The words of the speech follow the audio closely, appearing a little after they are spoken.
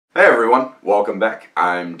welcome back.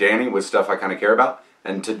 I'm Danny with Stuff I Kinda Care About,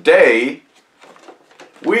 and today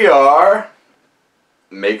we are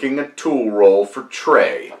making a tool roll for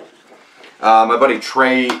Trey. My buddy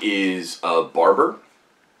Trey is a barber,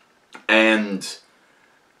 and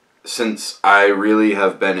since I really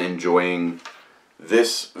have been enjoying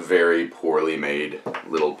this very poorly made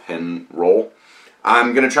little pin roll,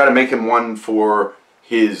 I'm going to try to make him one for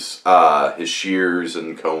his shears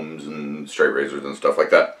and combs and straight razors and stuff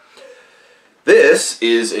like that. This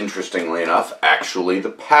is, interestingly enough, actually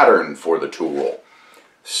the pattern for the tool roll.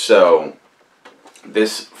 So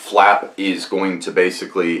this flap is going to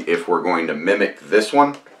basically, if we're going to mimic this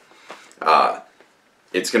one,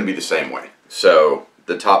 it's going to be the same way. So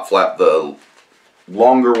the top flap, the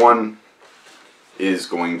longer one, is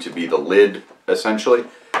going to be the lid, essentially.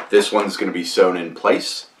 This one's going to be sewn in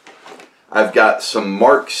place. I've got some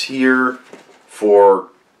marks here for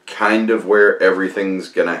kind of where everything's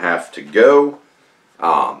going to have to go.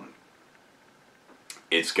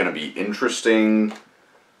 It's going to be interesting.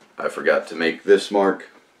 I forgot to make this mark.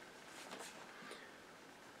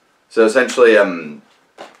 So essentially I'm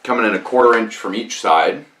coming in 1/4 inch from each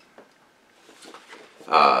side.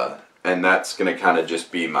 And that's going to kind of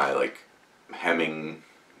just be my like hemming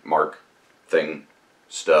mark thing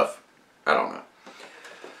stuff. I don't know.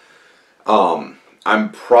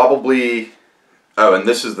 I'm probably, oh, and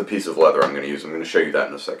this is the piece of leather I'm going to use. I'm going to show you that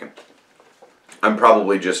in a second. I'm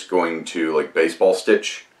probably just going to like baseball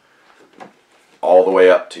stitch all the way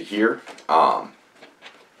up to here.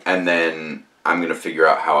 And then I'm going to figure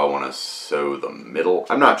out how I want to sew the middle.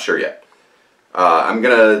 I'm not sure yet. I'm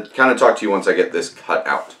going to kind of talk to you once I get this cut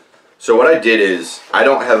out. So what I did is, I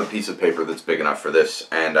don't have a piece of paper that's big enough for this,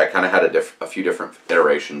 and I kind of had a few different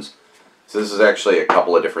iterations. So this is actually a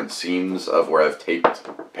couple of different seams of where I've taped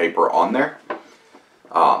paper on there.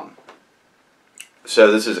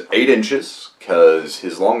 So this is 8 inches, because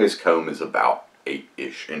his longest comb is about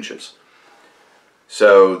 8-ish inches.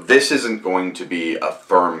 So this isn't going to be a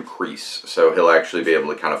firm crease, so he'll actually be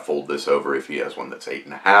able to kind of fold this over. If he has one that's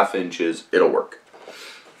 8.5 inches, it'll work.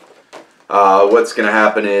 What's going to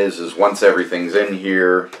happen is once everything's in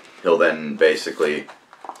here, he'll then basically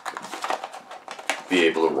be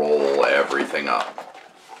able to roll everything up,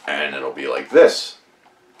 and it'll be like this.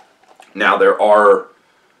 Now there are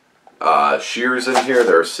shears in here,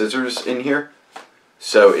 there are scissors in here,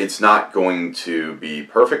 so it's not going to be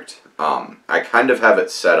perfect. I kind of have it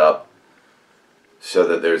set up so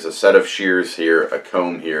that there's a set of shears here, a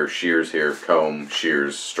comb here, shears here, comb,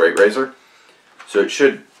 shears, straight razor. So it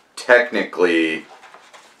should technically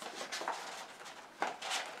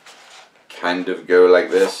kind of go like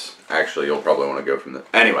this. Actually, you'll probably want to go from the...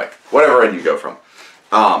 Anyway, whatever end you go from.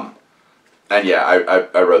 And yeah,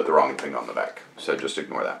 I wrote the wrong thing on the back, so just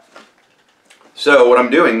ignore that. So what I'm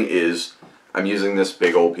doing is I'm using this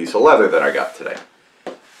big old piece of leather that I got today.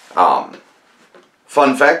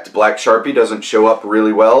 Fun fact, black Sharpie doesn't show up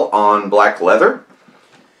really well on black leather.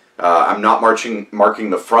 I'm not marking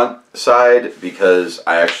the front side because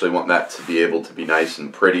I actually want that to be able to be nice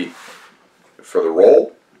and pretty for the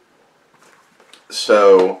roll.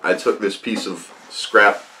 So I took this piece of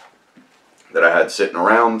scrap that I had sitting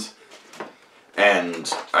around,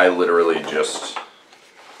 and I literally just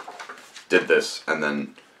did this and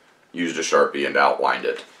then used a Sharpie and outlined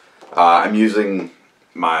it. I'm using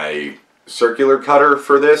my circular cutter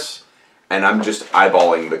for this, and I'm just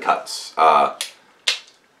eyeballing the cuts.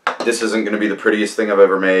 This isn't going to be the prettiest thing I've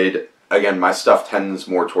ever made. Again, my stuff tends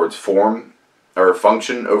more towards form, or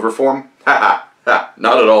function over form. Ha ha!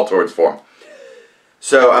 Not at all towards form.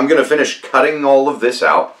 So I'm going to finish cutting all of this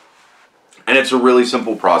out, and it's a really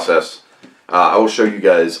simple process. I will show you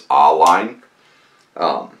guys a line.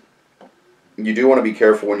 You do want to be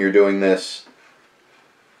careful when you're doing this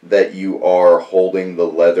that you are holding the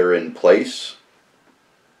leather in place,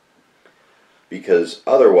 because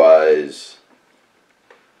otherwise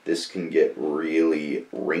this can get really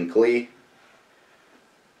wrinkly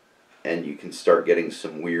and you can start getting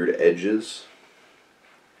some weird edges.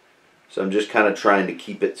 So I'm just kind of trying to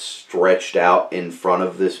keep it stretched out in front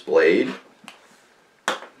of this blade,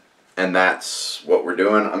 and that's what we're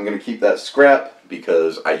doing. I'm going to keep that scrap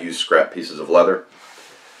because I use scrap pieces of leather.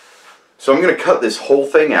 So I'm going to cut this whole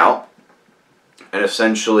thing out, and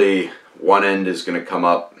essentially one end is going to come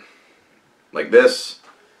up like this,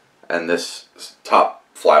 and this top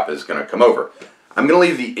flap is going to come over. I'm going to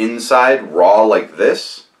leave the inside raw like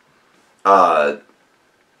this.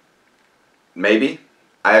 Maybe.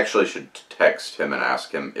 I actually should text him and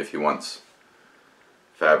ask him if he wants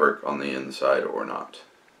fabric on the inside or not.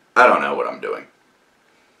 I don't know what I'm doing.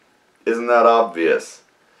 Isn't that obvious?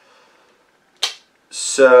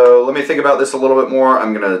 So let me think about this a little bit more.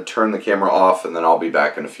 I'm going to turn the camera off and then I'll be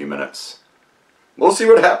back in a few minutes. We'll see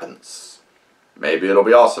what happens. Maybe it'll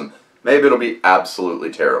be awesome. Maybe it'll be absolutely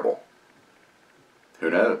terrible. Who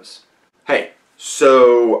knows? Hey,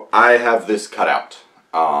 so I have this cut out.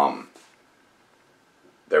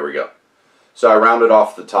 There we go. So I rounded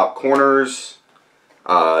off the top corners.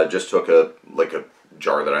 Just took a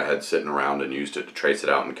jar that I had sitting around and used it to trace it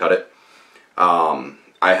out and cut it. I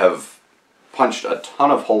have punched a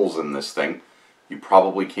ton of holes in this thing. You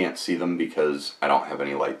probably can't see them because I don't have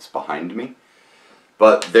any lights behind me.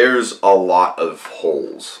 But there's a lot of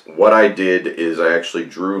holes. What I did is I actually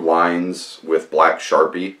drew lines with black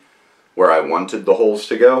Sharpie where I wanted the holes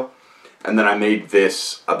to go. And then I made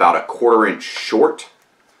this about a 1/4 inch short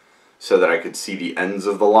so that I could see the ends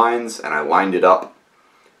of the lines, and I lined it up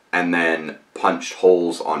and then punched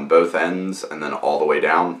holes on both ends and then all the way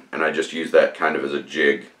down. And I just used that kind of as a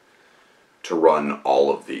jig to run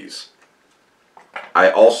all of these. I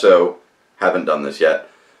also haven't done this yet,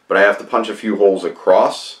 but I have to punch a few holes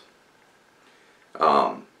across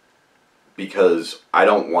because I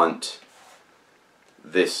don't want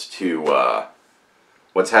this to,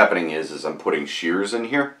 what's happening is I'm putting shears in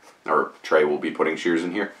here, or Trey will be putting shears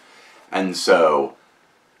in here, and so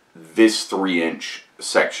this 3-inch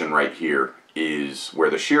section right here is where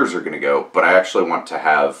the shears are going to go, but I actually want to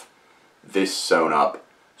have this sewn up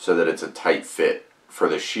so that it's a tight fit for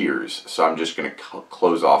the shears. So I'm just going to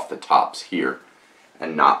close off the tops here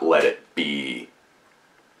and not let it be,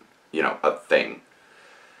 you know, a thing.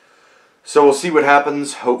 So we'll see what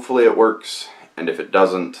happens. Hopefully it works, and if it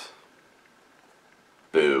doesn't,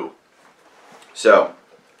 boo. So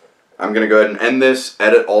I'm going to go ahead and end this,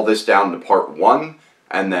 edit all this down to part 1,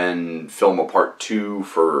 and then film a part 2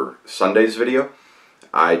 for Sunday's video.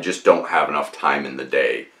 I just don't have enough time in the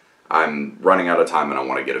day. I'm running out of time and I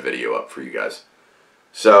want to get a video up for you guys.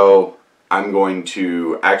 So I'm going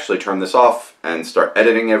to actually turn this off and start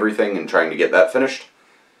editing everything and trying to get that finished.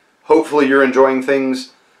 Hopefully you're enjoying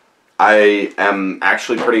things. I am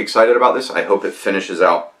actually pretty excited about this. I hope it finishes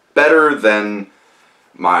out better than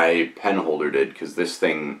my pen holder did, because this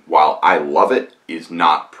thing, while I love it, is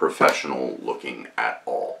not professional looking at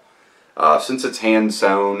all. Since it's hand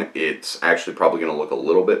sewn, it's actually probably going to look a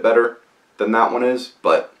little bit better than that one is,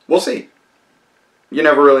 but we'll see. You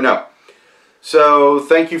never really know. So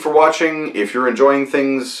thank you for watching. If you're enjoying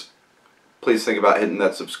things, please think about hitting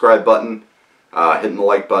that subscribe button, hitting the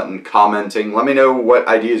like button, commenting. Let me know what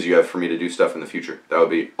ideas you have for me to do stuff in the future. That would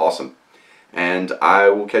be awesome. And I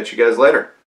will catch you guys later.